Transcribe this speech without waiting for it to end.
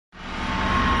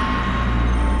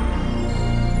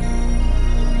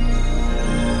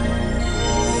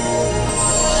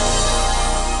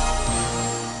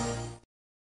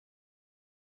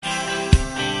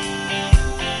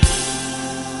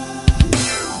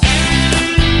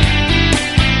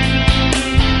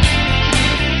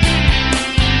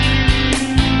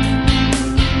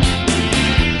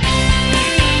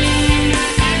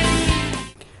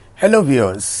Hello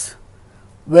viewers,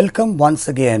 welcome once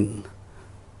again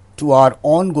to our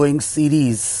ongoing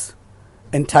series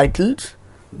entitled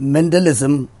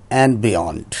Mendelism and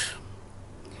Beyond.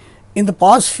 In the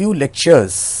past few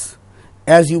lectures,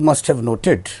 as you must have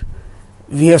noted,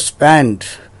 we have spanned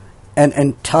an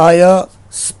entire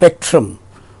spectrum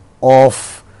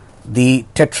of the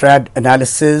tetrad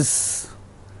analysis,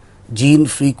 gene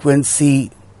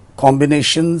frequency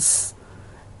combinations,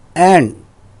 and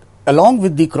along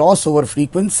with the crossover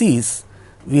frequencies,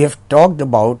 we have talked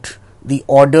about the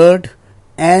ordered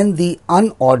and the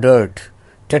unordered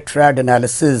tetrad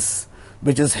analysis,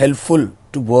 which is helpful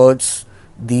towards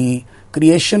the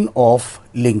creation of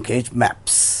linkage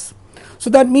maps.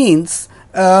 So that means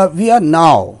we are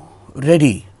now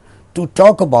ready to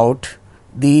talk about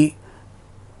the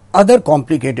other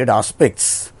complicated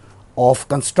aspects of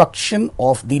construction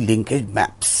of the linkage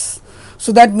maps.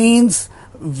 So that means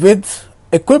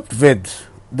equipped with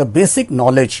the basic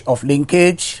knowledge of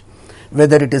linkage,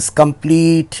 whether it is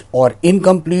complete or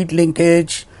incomplete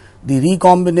linkage, the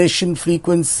recombination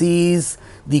frequencies,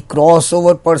 the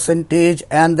crossover percentage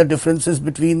and the differences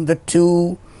between the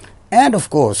two, and of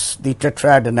course the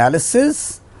tetrad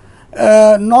analysis,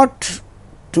 not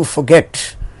to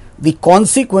forget the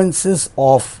consequences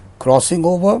of crossing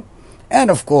over,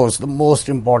 and of course the most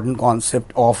important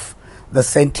concept of the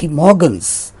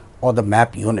centimorgans or the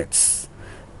map units.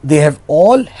 They have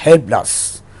all helped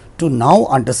us to now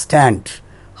understand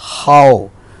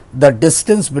how the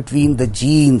distance between the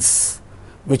genes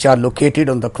which are located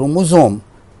on the chromosome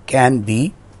can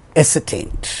be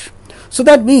ascertained. So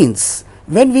that means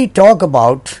when we talk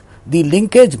about the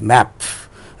linkage map,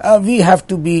 we have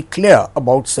to be clear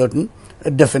about certain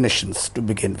definitions to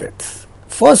begin with.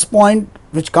 First point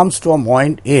which comes to our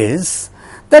mind is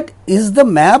that is the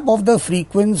map of the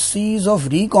frequencies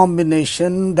of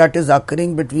recombination that is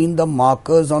occurring between the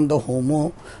markers on the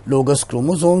homologous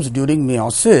chromosomes during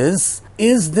meiosis,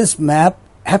 is this map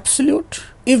absolute?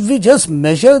 If we just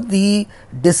measure the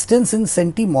distance in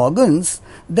centimorgans,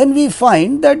 then we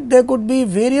find that there could be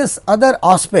various other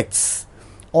aspects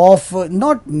of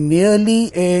not merely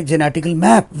a genetical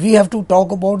map. We have to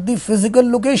talk about the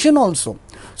physical location also.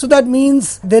 So that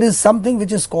means there is something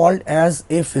which is called as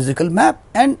a physical map,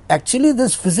 and actually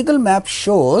this physical map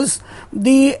shows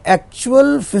the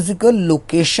actual physical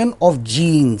location of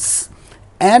genes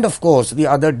and of course the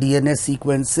other DNA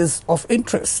sequences of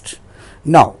interest.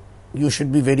 Now you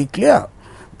should be very clear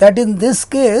that in this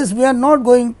case we are not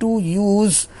going to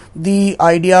use the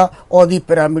idea or the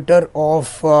parameter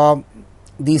of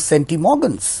these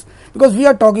centimorgans, because we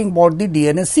are talking about the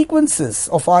DNA sequences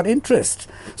of our interest.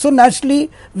 So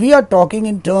naturally we are talking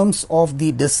in terms of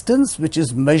the distance which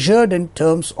is measured in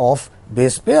terms of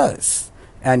base pairs,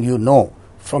 and you know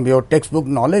from your textbook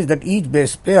knowledge that each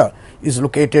base pair is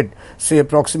located say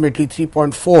approximately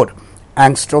 3.4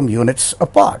 angstrom units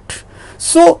apart.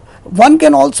 So one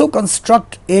can also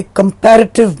construct a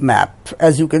comparative map,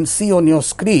 as you can see on your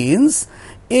screens.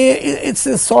 It's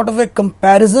a sort of a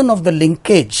comparison of the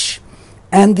linkage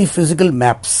and the physical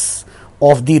maps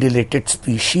of the related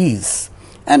species,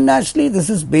 and naturally this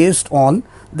is based on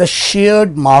the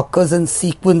shared markers and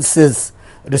sequences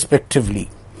respectively.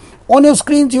 On your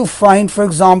screens you find, for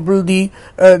example,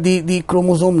 the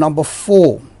chromosome number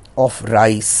 4 of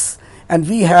rice, and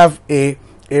we have a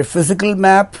physical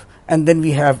map, and then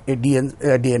we have a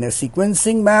DNA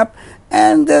sequencing map,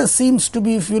 and there seems to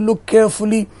be, if you look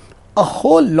carefully, a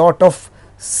whole lot of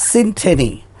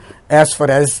synteny as far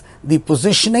as the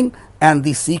positioning and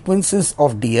the sequences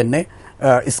of DNA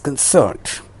is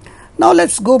concerned. Now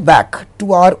let's go back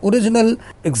to our original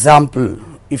example.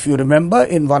 If you remember,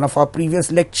 in one of our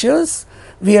previous lectures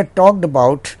we had talked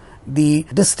about the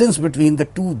distance between the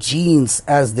two genes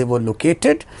as they were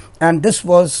located, and this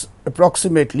was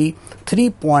approximately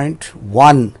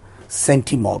 3.1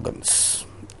 centimorgans.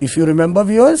 If you remember,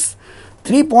 viewers,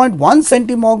 3.1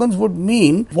 centimorgans would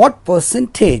mean what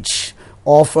percentage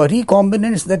of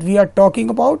recombinants that we are talking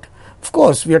about? Of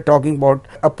course, we are talking about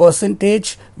a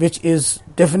percentage which is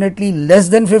definitely less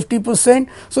than 50%.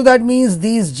 So that means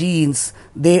these genes,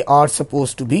 they are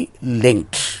supposed to be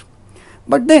linked.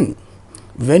 But then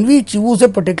when we choose a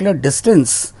particular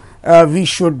distance, we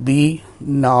should be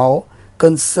now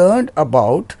concerned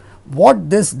about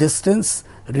what this distance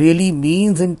really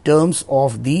means in terms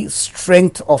of the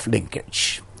strength of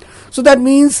linkage. So that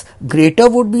means greater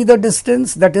would be the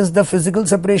distance, that is the physical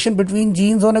separation between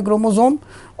genes on a chromosome.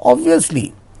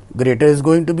 Obviously greater is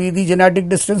going to be the genetic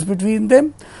distance between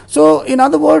them. So in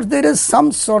other words, there is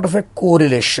some sort of a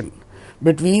correlation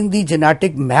between the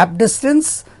genetic map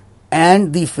distance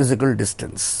and the physical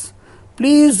distance.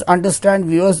 please understand,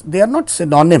 viewers, they are not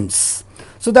synonyms.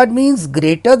 So that means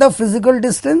greater the physical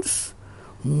distance,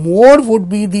 more would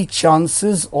be the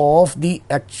chances of the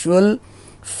actual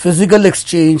physical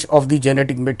exchange of the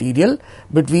genetic material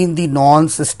between the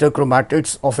non-sister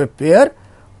chromatids of a pair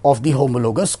of the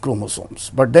homologous chromosomes.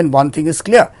 But then one thing is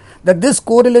clear, that this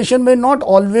correlation may not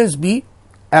always be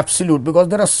absolute, because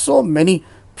there are so many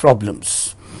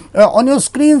problems. On your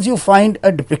screens you find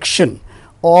a depiction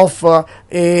of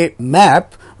a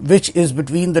map which is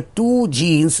between the two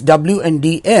genes W and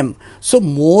DM. So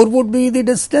more would be the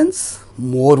distance,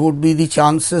 more would be the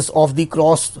chances of the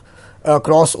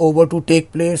crossover to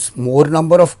take place, more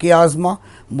number of chiasma,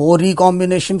 more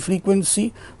recombination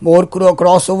frequency, more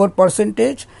crossover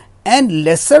percentage, and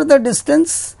lesser the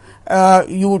distance,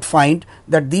 you would find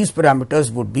that these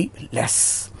parameters would be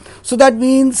less. So that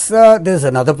means there is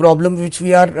another problem which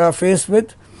we are faced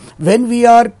with. When we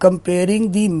are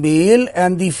comparing the male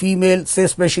and the female, say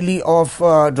especially of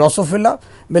Drosophila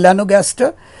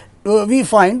melanogaster, we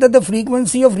find that the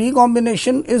frequency of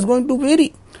recombination is going to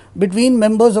vary between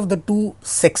members of the two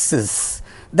sexes.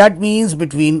 That means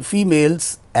between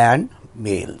females and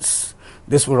males.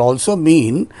 This would also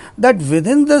mean that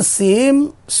within the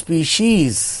same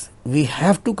species, we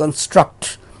have to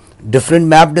construct different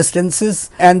map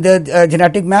distances and their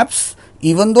genetic maps,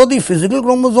 even though the physical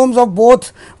chromosomes of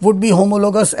both would be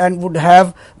homologous and would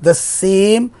have the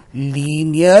same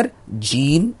linear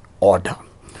gene order.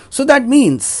 So that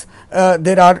means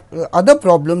there are other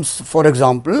problems. For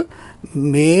example,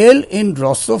 male in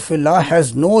Drosophila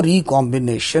has no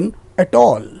recombination at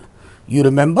all. You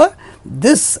remember,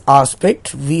 this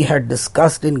aspect we had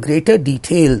discussed in greater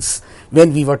details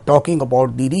when we were talking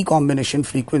about the recombination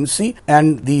frequency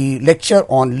and the lecture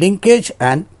on linkage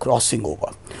and crossing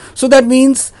over. So that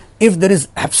means if there is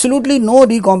absolutely no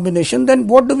recombination, then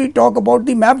what do we talk about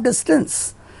the map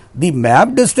distance? The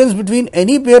map distance between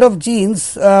any pair of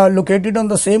genes located on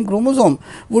the same chromosome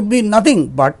would be nothing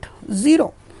but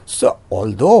 0. So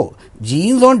although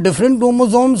genes on different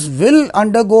chromosomes will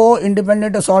undergo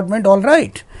independent assortment, all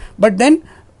right, but then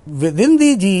within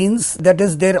the genes, that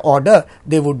is their order,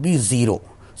 they would be 0.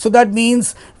 So that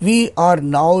means we are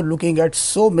now looking at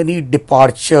so many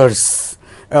departures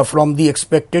from the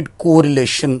expected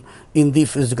correlation in the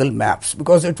physical maps,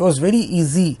 because it was very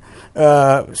easy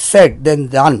said than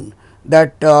done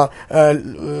that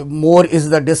more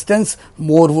is the distance,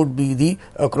 more would be the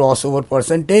crossover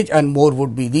percentage, and more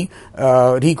would be the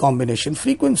recombination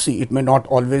frequency. It may not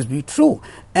always be true,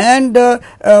 and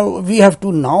we have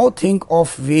to now think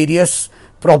of various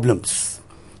problems.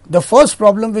 The first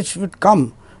problem which would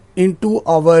come into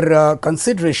our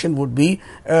consideration would be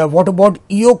what about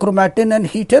eochromatin and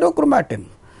heterochromatin?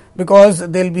 Because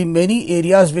there will be many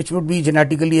areas which would be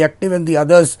genetically active and the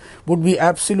others would be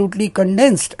absolutely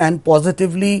condensed and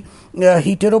positively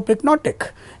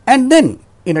heteropyknotic. And then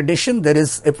in addition, there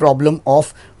is a problem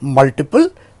of multiple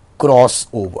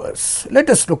crossovers. Let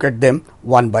us look at them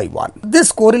one by one.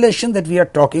 This correlation that we are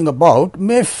talking about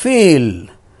may fail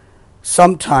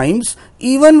sometimes,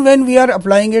 even when we are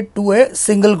applying it to a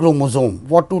single chromosome,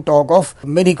 what to talk of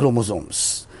many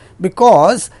chromosomes,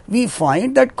 because we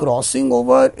find that crossing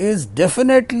over is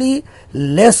definitely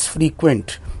less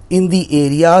frequent in the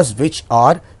areas which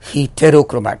are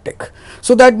heterochromatic.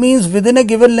 So that means within a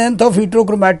given length of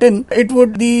heterochromatin,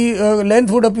 the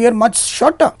length would appear much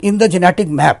shorter in the genetic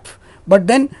map, but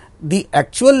then the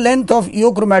actual length of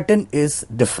eochromatin is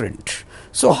different.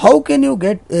 So how can you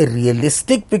get a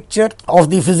realistic picture of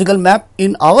the physical map?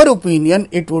 In our opinion,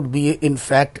 it would be in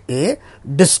fact a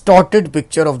distorted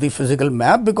picture of the physical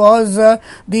map, because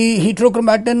the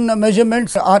heterochromatin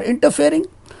measurements are interfering.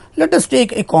 Let us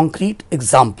take a concrete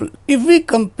example. If we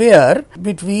compare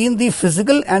between the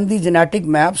physical and the genetic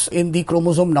maps in the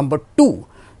chromosome number 2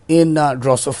 in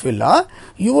Drosophila,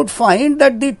 you would find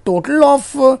that the total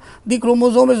of the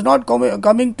chromosome is not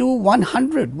coming to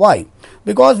 100. Why?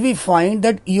 Because we find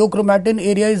that eochromatin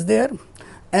area is there,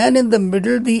 and in the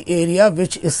middle the area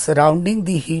which is surrounding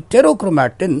the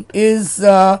heterochromatin is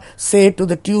say to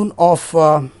the tune of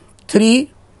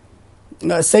 3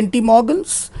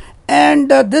 centimorgans, and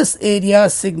this area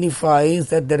signifies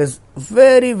that there is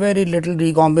very little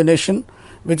recombination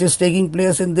which is taking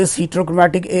place in this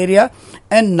heterochromatic area.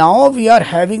 And now we are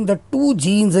having the two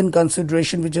genes in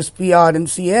consideration, which is PR and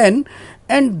CN,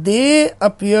 and they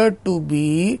appear to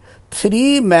be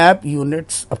 3 map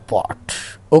units apart.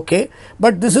 Okay,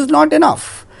 but this is not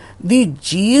enough. The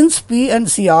genes P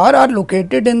and CR are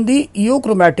located in the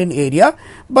eochromatin area,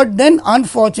 but then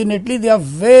unfortunately they are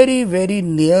very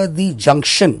near the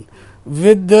junction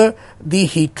with the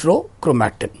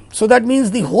heterochromatin. So that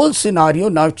means the whole scenario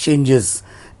now changes,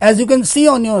 As you can see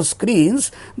on your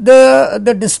screens,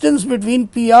 the distance between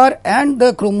PR and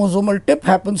the chromosomal tip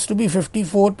happens to be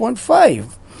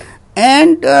 54.5.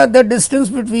 And the distance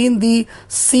between the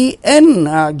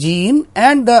CN gene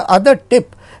and the other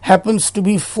tip happens to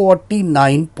be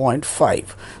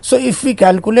 49.5. So if we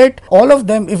calculate all of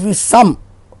them, if we sum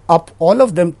up all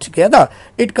of them together,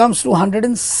 it comes to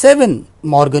 107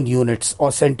 Morgan units or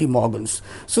centimorgans.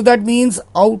 So that means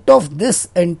out of this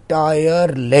entire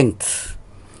length,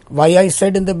 why I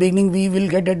said in the beginning we will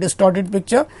get a distorted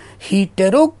picture,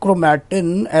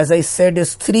 heterochromatin, as I said,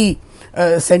 is 3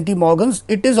 centimorgans.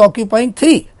 It is occupying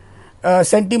 3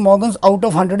 centimorgans out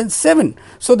of 107.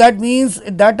 So that means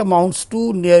that amounts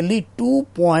to nearly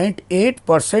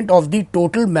 2.8% of the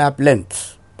total map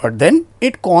length. But then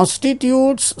it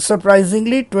constitutes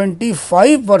surprisingly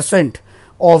 25%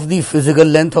 of the physical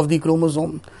length of the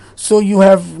chromosome. So you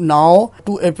have now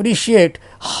to appreciate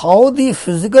how the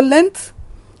physical length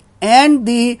and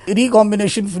the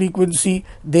recombination frequency,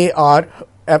 they are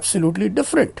absolutely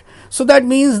different. So that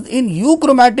means in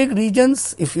euchromatic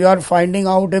regions, if you are finding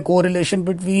out a correlation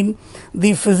between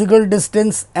the physical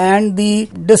distance and the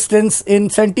distance in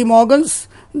centimorgans,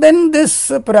 then this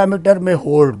parameter may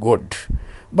hold good.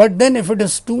 But then if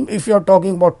you are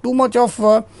talking about too much of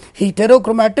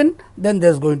heterochromatin, then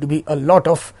there is going to be a lot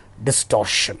of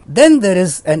distortion. Then there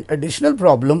is an additional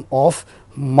problem of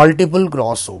multiple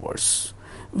crossovers.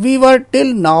 We were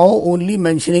till now only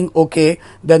mentioning, okay,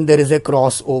 then there is a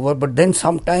crossover, but then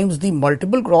sometimes the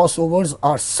multiple crossovers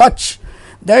are such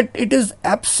that it is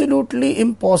absolutely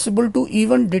impossible to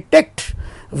even detect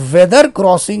whether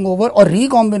crossing over or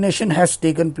recombination has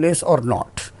taken place or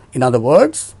not. In other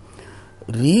words,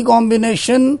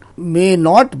 recombination may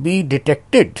not be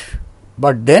detected,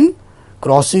 but then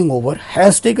crossing over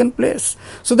has taken place.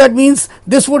 So that means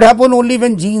this would happen only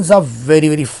when genes are very,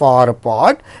 very far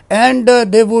apart, and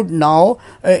they would now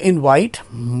invite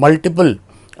multiple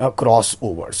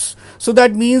crossovers. So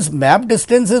that means map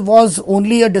distance was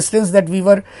only a distance that we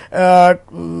were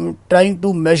trying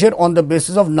to measure on the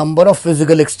basis of number of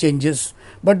physical exchanges.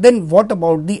 But then what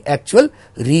about the actual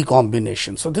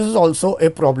recombination? So this is also a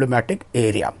problematic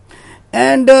area.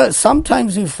 And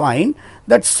sometimes we find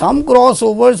that some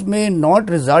crossovers may not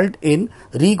result in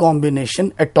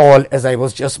recombination at all, as I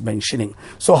was just mentioning.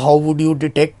 So how would you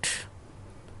detect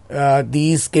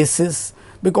these cases?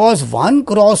 Because one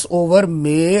crossover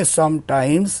may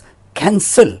sometimes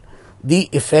cancel the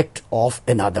effect of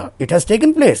another. It has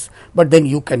taken place, but then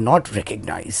you cannot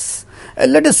recognize.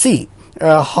 Let us see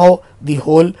how the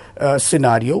whole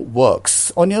scenario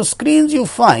works. On your screens you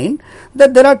find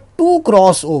that there are 2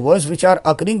 crossovers which are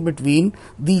occurring between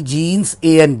the genes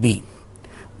A and B,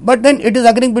 but then it is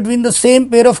occurring between the same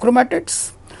pair of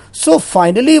chromatids. So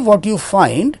finally what you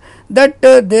find that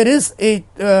there is a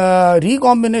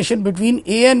recombination between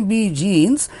A and B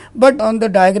genes, but on the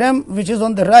diagram which is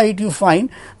on the right you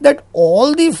find that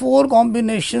all the 4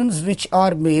 combinations which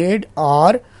are made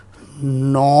are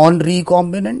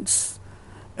non-recombinants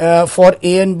for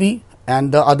A and B,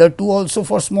 and the other 2 also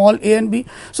for small a and b.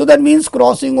 So that means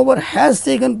crossing over has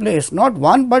taken place, not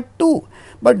 1 but 2,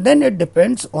 but then it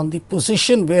depends on the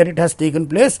position where it has taken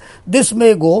place. This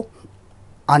may go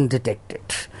undetected.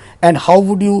 And how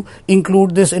would you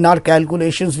include this in our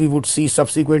calculations? We would see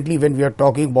subsequently when we are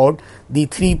talking about the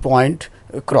 3-point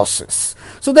crosses.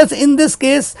 So that's in this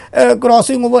case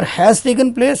crossing over has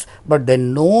taken place, but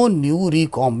then no new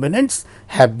recombinants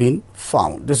have been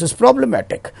found. This is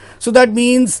problematic. So that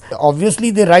means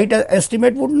obviously the right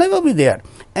estimate would never be there,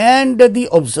 and the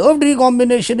observed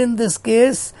recombination in this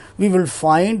case we will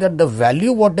find that the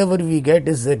value whatever we get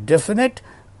is a definite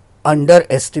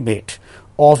underestimate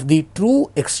of the true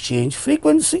exchange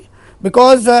frequency,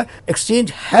 because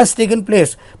exchange has taken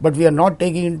place, but we are not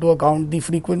taking into account the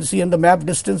frequency and the map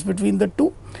distance between the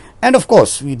two. And of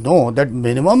course we know that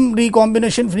minimum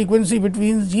recombination frequency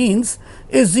between genes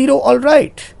is 0, all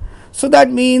right. So that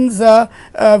means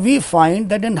we find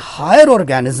that in higher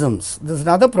organisms there is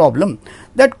another problem,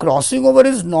 that crossing over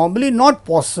is normally not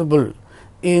possible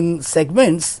in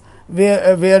segments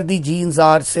where the genes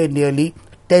are say nearly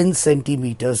 10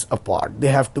 centimeters apart. They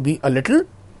have to be a little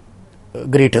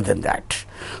greater than that.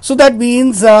 So that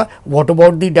means what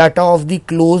about the data of the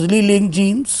closely linked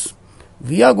genes?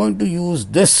 We are going to use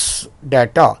this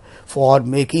data for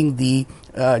making the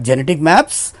genetic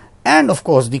maps and of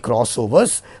course the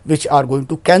crossovers which are going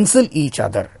to cancel each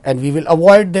other, and we will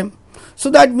avoid them.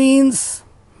 So that means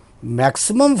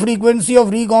maximum frequency of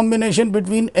recombination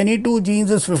between any 2 genes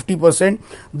is 50%.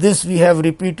 This we have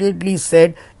repeatedly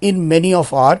said in many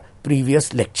of our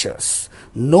previous lectures.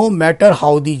 No matter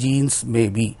how the genes may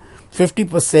be,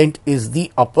 50% is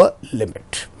the upper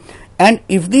limit. And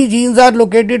if the genes are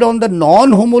located on the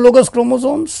non-homologous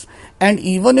chromosomes, and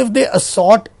even if they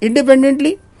assort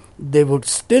independently, they would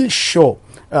still show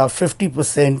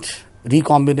 50%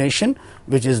 recombination,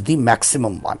 which is the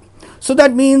maximum one. So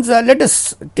that means let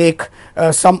us take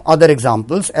some other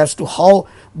examples as to how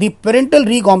the parental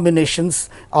recombinations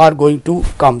are going to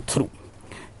come through.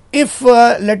 If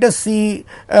let us see,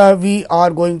 we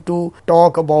are going to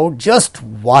talk about just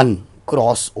one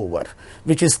crossover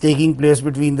which is taking place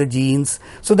between the genes.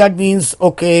 So that means,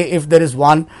 okay, if there is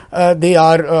one, they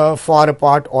are far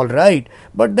apart, all right,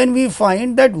 but then we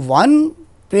find that one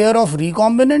pair of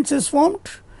recombinants is formed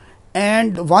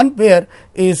and one pair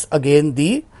is again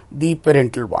the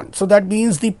parental one. So that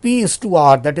means the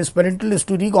P:R, that is parental is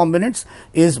to recombinants,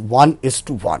 is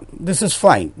 1:1. This is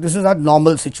fine. This is our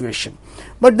normal situation.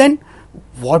 But then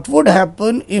what would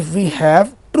happen if we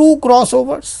have two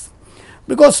crossovers?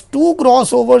 Because two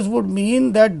crossovers would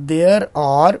mean that there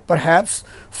are perhaps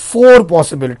four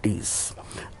possibilities.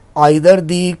 Either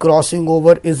the crossing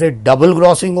over is a double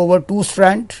crossing over two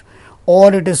strand,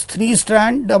 or it is three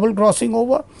strand double crossing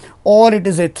over, or it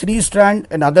is a three strand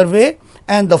another way,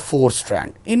 and the four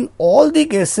strand. In all the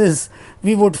cases,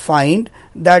 we would find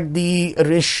that the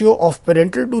ratio of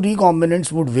parental to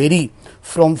recombinants would vary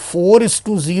from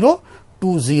 4:0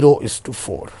 to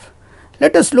 0:4.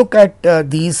 Let us look at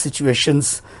these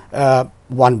situations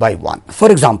one by one. For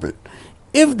example,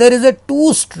 if there is a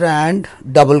two strand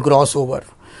double crossover,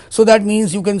 so that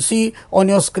means you can see on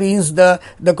your screens the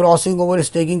crossing over is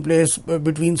taking place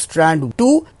between strand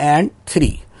 2 and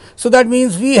 3. So that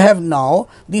means we have now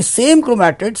the same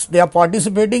chromatids, they are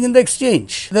participating in the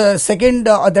exchange. The second,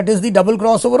 that is the double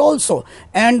crossover also,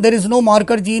 and there is no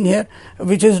marker gene here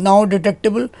which is now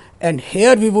detectable, and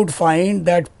here we would find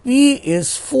that P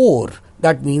is 4.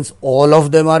 That means all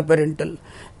of them are parental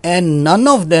and none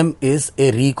of them is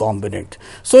a recombinant.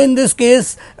 So in this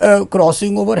case,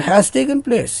 crossing over has taken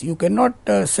place. You cannot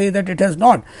say that it has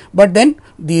not, but then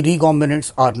the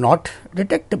recombinants are not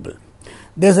detectable.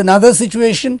 There is another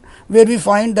situation where we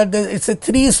find that it's a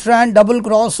three strand double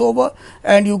crossover,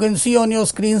 and you can see on your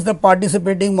screens the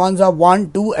participating ones are 1,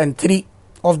 2 and 3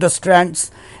 of the strands.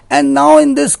 And now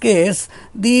in this case,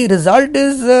 the result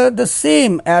is the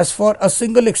same as for a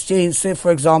single exchange. Say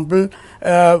for example,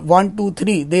 1, 2,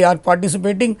 3, they are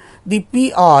participating. The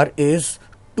PR is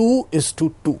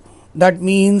 2:2. That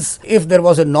means if there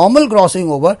was a normal crossing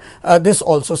over, this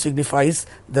also signifies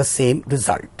the same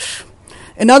result.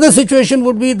 Another situation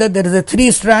would be that there is a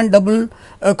three strand double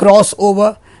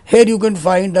crossover. Here you can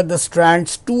find that the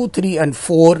strands 2, 3 and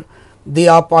 4, they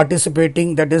are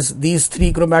participating, that is these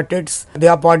three chromatids, they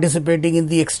are participating in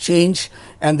the exchange,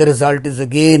 and the result is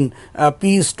again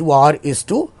P:R is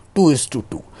to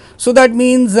 2:2. So that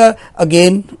means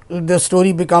again the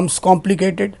story becomes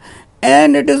complicated,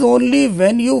 and it is only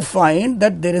when you find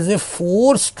that there is a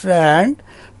 4 strand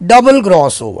double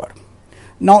crossover.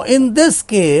 Now in this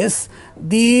case,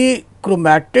 the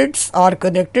chromatids are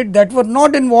connected that were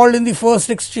not involved in the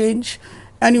first exchange,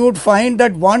 and you would find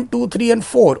that 1, 2, 3 and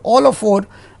 4, all of 4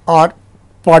 are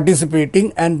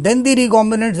participating, and then the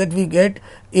recombinants that we get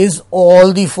is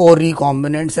all the 4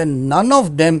 recombinants, and none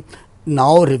of them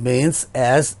now remains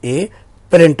as a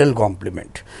parental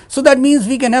complement. So that means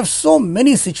we can have so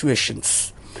many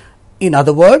situations. In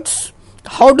other words,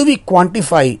 how do we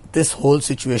quantify this whole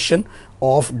situation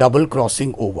of double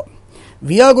crossing over?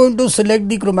 We are going to select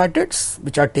the chromatids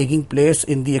which are taking place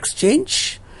in the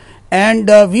exchange, and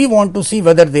we want to see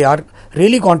whether they are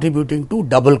really contributing to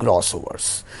double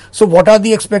crossovers. So what are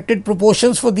the expected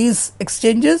proportions for these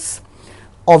exchanges?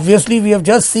 Obviously we have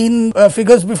just seen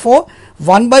figures before.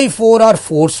 1/4 are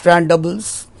 4 strand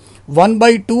doubles,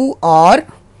 1/2 are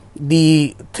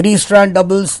the 3 strand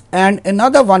doubles, and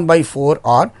another 1/4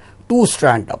 are 2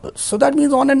 strand doubles. So that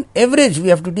means on an average, we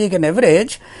have to take an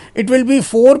average, it will be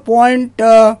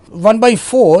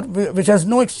 4.1/4 which has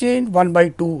no exchange,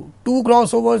 1/2 2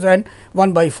 crossovers, and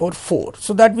 1/4 4.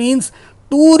 So that means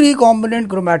 2 recombinant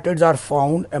chromatids are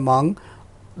found among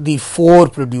the 4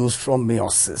 produced from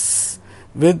meiosis,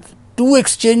 with 2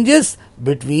 exchanges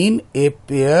between a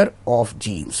pair of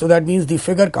genes. So that means the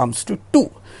figure comes to 2.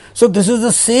 So this is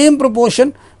the same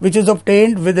proportion which is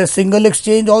obtained with a single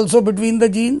exchange also between the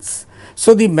genes.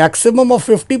 So the maximum of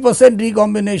 50%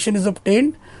 recombination is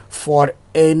obtained for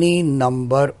any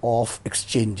number of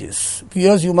exchanges.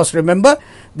 Viewers, you must remember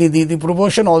the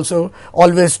proportion also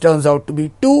always turns out to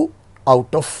be 2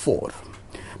 out of 4.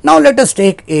 Now let us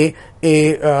take a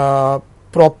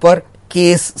proper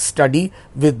case study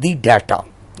with the data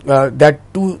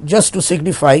just to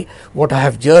signify what I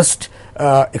have just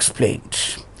explained.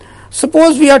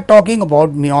 Suppose we are talking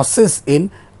about meiosis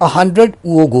in 100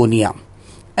 oogonia,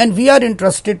 and we are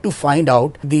interested to find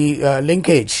out the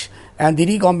linkage and the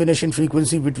recombination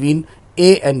frequency between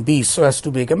A and B so as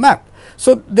to make a map.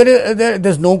 So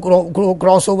there's no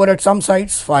crossover at some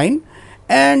sites, fine,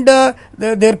 and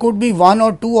there could be one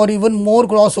or two or even more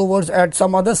crossovers at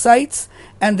some other sites,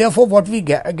 and therefore what we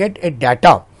get a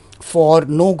data for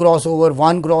no crossover,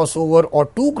 one crossover or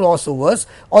two crossovers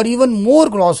or even more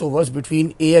crossovers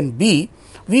between A and B.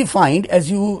 We find,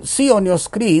 as you see on your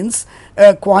screens,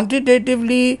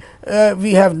 quantitatively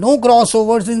we have no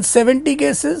crossovers in 70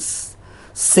 cases,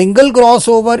 single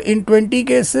crossover in 20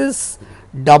 cases,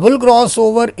 double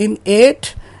crossover in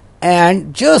 8,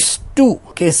 and just 2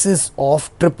 cases of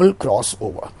triple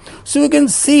crossover. So you can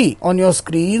see on your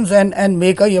screens and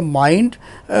make up your mind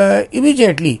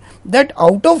immediately that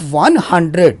out of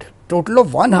 100, total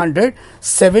of 100,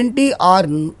 70 are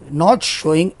not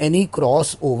showing any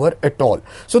crossover at all.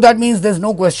 So that means there's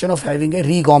no question of having a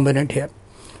recombinant here.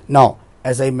 Now,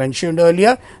 as I mentioned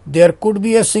earlier, there could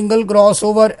be a single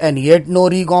crossover and yet no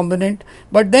recombinant,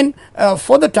 but then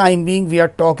for the time being we are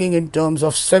talking in terms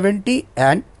of 70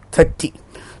 and 30.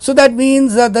 So that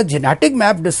means the genetic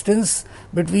map distance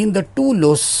between the two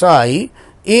loci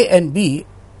A and B,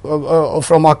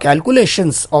 from our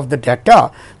calculations of the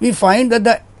data, we find that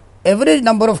the average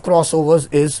number of crossovers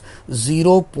is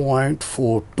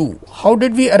 0.42. How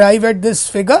did we arrive at this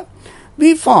figure?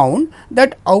 We found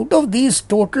that out of these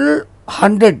total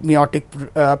 100 meiotic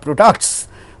products,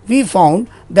 we found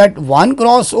that 1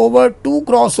 crossover, 2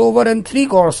 crossover and 3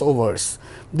 crossovers,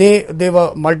 they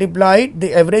were multiplied,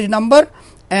 the average number,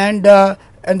 and the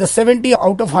 70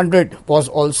 out of 100 was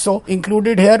also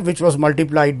included here, which was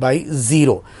multiplied by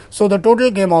 0. So the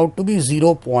total came out to be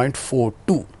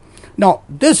 0.42. Now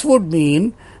this would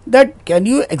mean that, can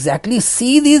you exactly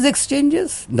see these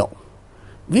exchanges? No,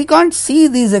 we can't see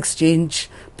these exchange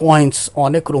points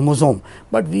on a chromosome,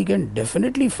 but we can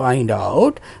definitely find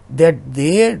out that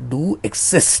they do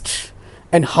exist.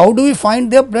 And how do we find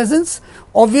their presence?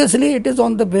 Obviously, it is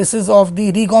on the basis of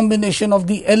the recombination of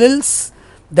the alleles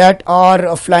that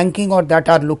are flanking or that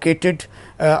are located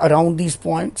around these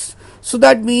points. So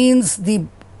that means the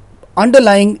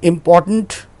underlying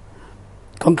important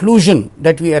conclusion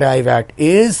that we arrive at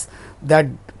is that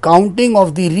counting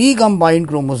of the recombined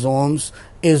chromosomes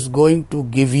is going to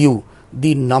give you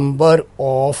the number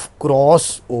of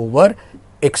crossover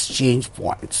exchange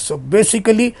points. So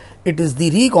basically it is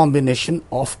the recombination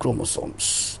of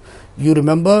chromosomes. You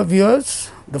remember,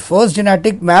 viewers, the first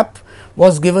genetic map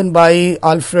was given by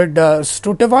Alfred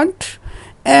Sturtevant,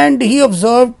 and he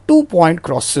observed 2-point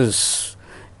crosses,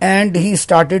 and he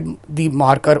started the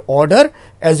marker order,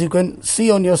 as you can see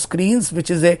on your screens,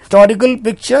 which is a historical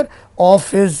picture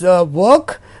of his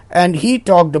work, and he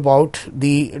talked about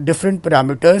the different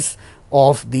parameters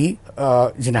of the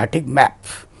genetic map.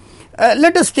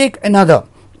 Let us take another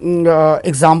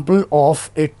example of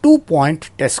a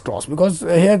 2-point test cross, because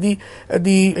here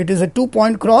it is a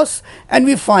 2-point cross, and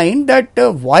we find that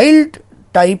wild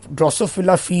type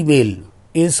Drosophila female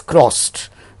is crossed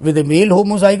with a male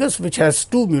homozygous which has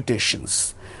 2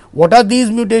 mutations. What are these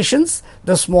mutations?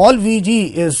 The small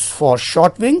vg is for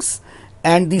short wings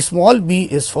and the small b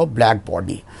is for black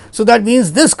body. So that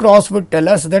means this cross would tell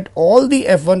us that all the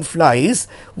F1 flies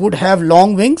would have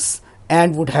long wings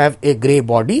and would have a grey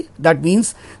body. That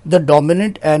means the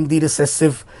dominant and the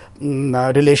recessive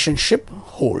relationship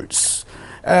holds.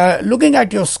 Looking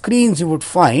at your screens, you would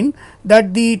find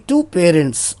that the 2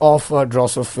 parents of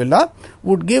Drosophila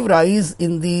would give rise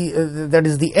in the that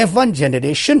is the F1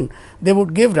 generation, they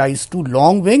would give rise to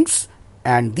long wings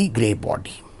and the grey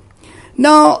body.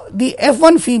 Now the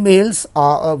F1 females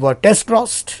were test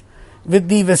crossed with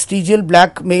the vestigial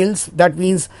black males, that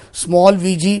means small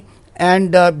Vg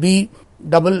and B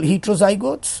double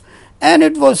heterozygotes, and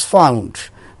it was found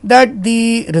that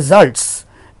the results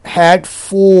had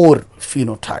 4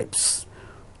 phenotypes.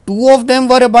 2 of them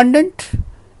were abundant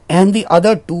and the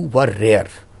other 2 were rare.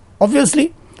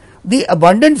 Obviously, the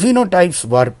abundant phenotypes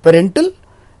were parental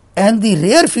and the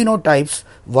rare phenotypes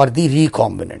were the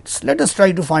recombinants. Let us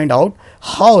try to find out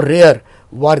how rare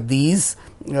were these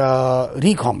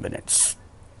recombinants.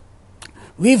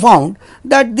 We found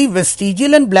that the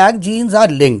vestigial and black genes are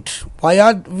linked.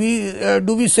 Why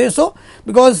do we say so?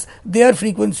 Because their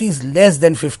frequency is less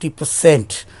than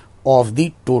 50% of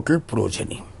the total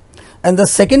progeny. And the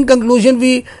second conclusion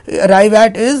we arrive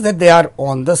at is that they are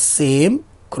on the same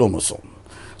chromosome.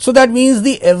 So that means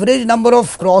the average number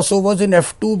of crossovers in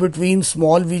F2 between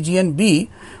small vg and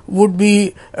b would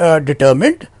be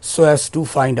determined so as to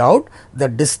find out the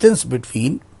distance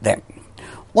between them.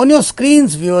 On your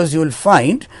screens, viewers, you will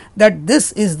find that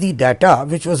this is the data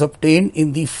which was obtained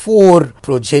in the 4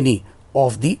 progeny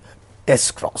of the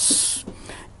test cross.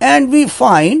 And we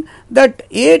find that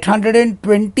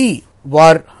 820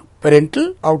 were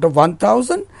parental out of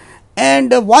 1000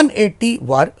 and 180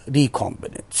 were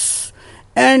recombinants.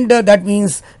 And that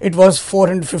means it was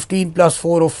 415 plus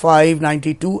 405,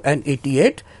 92 and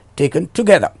 88 taken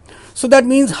together. So that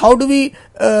means how do we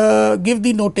give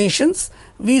the notations?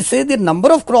 We say the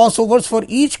number of crossovers for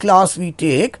each class we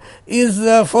take is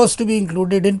first to be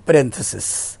included in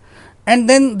parenthesis, and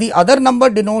then the other number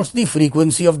denotes the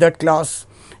frequency of that class,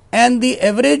 and the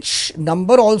average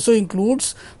number also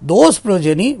includes those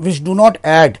progeny which do not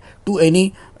add to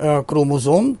any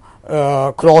chromosome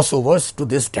crossovers to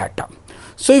this data.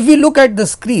 So if we look at the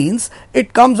screens,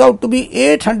 it comes out to be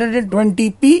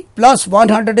 820p plus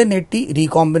 180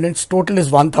 recombinants. Total is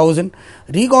 1000.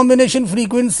 Recombination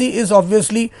frequency is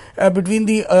obviously between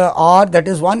the R, that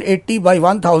is 180 by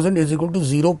 1000 is equal to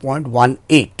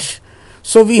 0.18.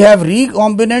 So we have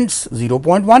recombinants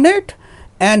 0.18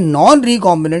 and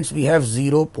non-recombinants we have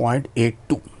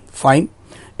 0.82. Fine.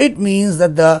 It means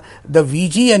that the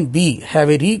VG and B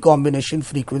have a recombination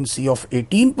frequency of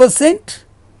 18%.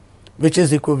 Which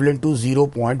is equivalent to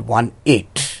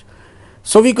 0.18.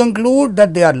 So we conclude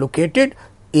that they are located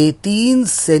 18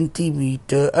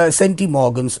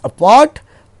 centimorgans apart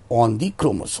on the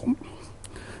chromosome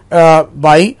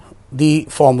by the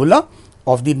formula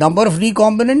of the number of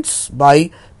recombinants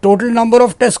by total number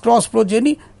of test cross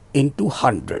progeny into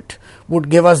 100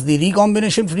 would give us the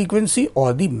recombination frequency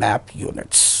or the map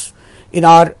units. In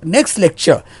our next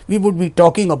lecture, we would be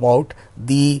talking about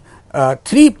the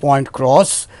 3-point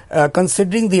cross,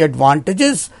 considering the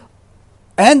advantages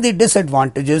and the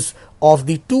disadvantages of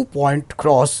the 2-point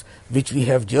cross which we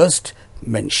have just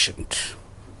mentioned.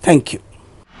 Thank you.